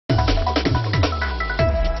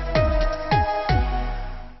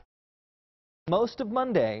Most of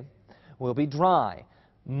Monday will be dry.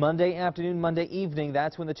 Monday afternoon, Monday evening,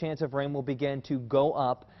 that's when the chance of rain will begin to go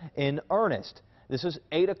up in earnest. This is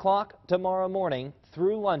 8 o'clock tomorrow morning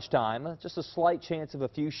through lunchtime. Just a slight chance of a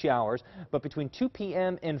few showers, but between 2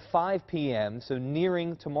 p.m. and 5 p.m., so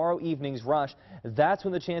nearing tomorrow evening's rush, that's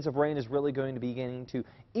when the chance of rain is really going to be beginning to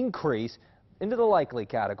increase into the likely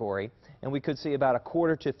category, and we could see about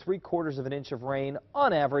 1/4 to 3/4 of an inch of rain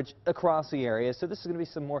on average across the area. So this is going to be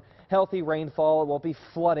some more healthy rainfall. It won't be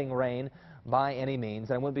flooding rain by any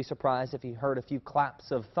means. I wouldn't be surprised if you heard a few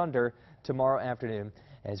claps of thunder tomorrow afternoon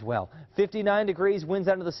as well. 59 degrees, winds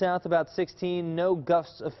out of the south about 16. No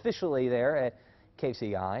gusts officially there at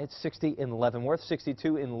KCI. It's 60 in Leavenworth,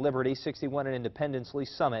 62 in Liberty, 61 in Independence, Lee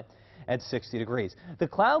Summit at 60 degrees. The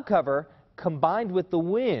cloud cover combined with the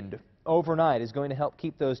wind overnight is going to help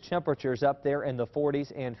keep those temperatures up there in the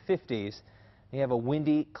 40s and 50s. You have a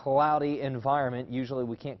windy, cloudy environment. Usually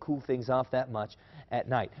we can't cool things off that much at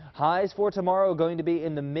night. Highs for tomorrow are going to be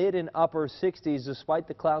in the mid and upper 60s despite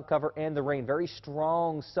the cloud cover and the rain. Very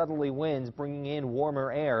strong southerly winds bringing in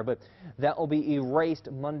warmer air, but that will be erased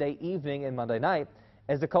Monday evening and Monday night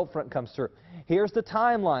as the cold front comes through. Here's the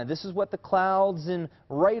timeline. This is what the clouds and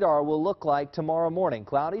radar will look like tomorrow morning.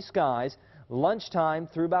 Cloudy skies. Lunchtime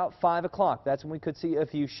through about 5 o'clock. That's when we could see a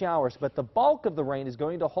few showers, but the bulk of the rain is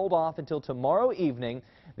going to hold off until tomorrow evening.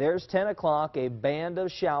 There's 10 o'clock, a band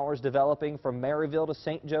of showers developing from Maryville to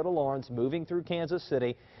St. Joe to Lawrence, moving through Kansas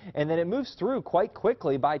City, and then it moves through quite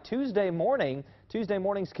quickly. By Tuesday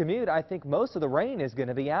morning's commute, I think most of the rain is going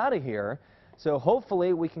to be out of here. So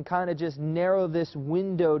hopefully we can kind of just narrow this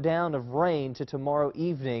window down of rain to tomorrow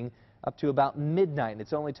evening up to about midnight.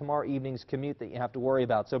 It's only tomorrow evening's commute that you have to worry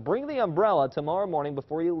about. So bring the umbrella tomorrow morning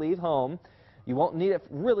before you leave home. You won't need it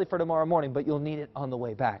really for tomorrow morning, but you'll need it on the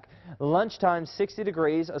way back. Lunchtime, 60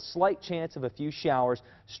 degrees, a slight chance of a few showers,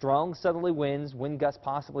 strong southerly winds, wind gusts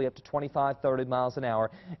possibly up to 25, 30 miles an hour.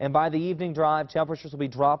 And by the evening drive, temperatures will be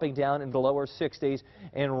dropping down into the lower 60s,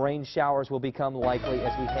 and rain showers will become likely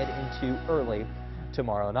as we head into early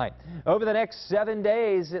tomorrow night. Over the next 7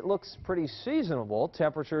 days, it looks pretty seasonable.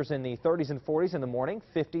 Temperatures in the 30s and 40s in the morning,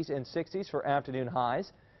 50s and 60s for afternoon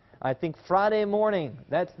highs. I think Friday morning,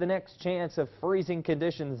 that's the next chance of freezing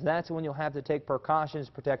conditions. That's when you'll have to take precautions,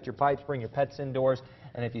 protect your pipes, bring your pets indoors,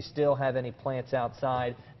 and if you still have any plants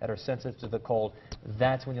outside that are sensitive to the cold,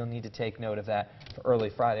 that's when you'll need to take note of that for early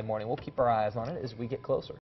Friday morning. We'll keep our eyes on it as we get closer.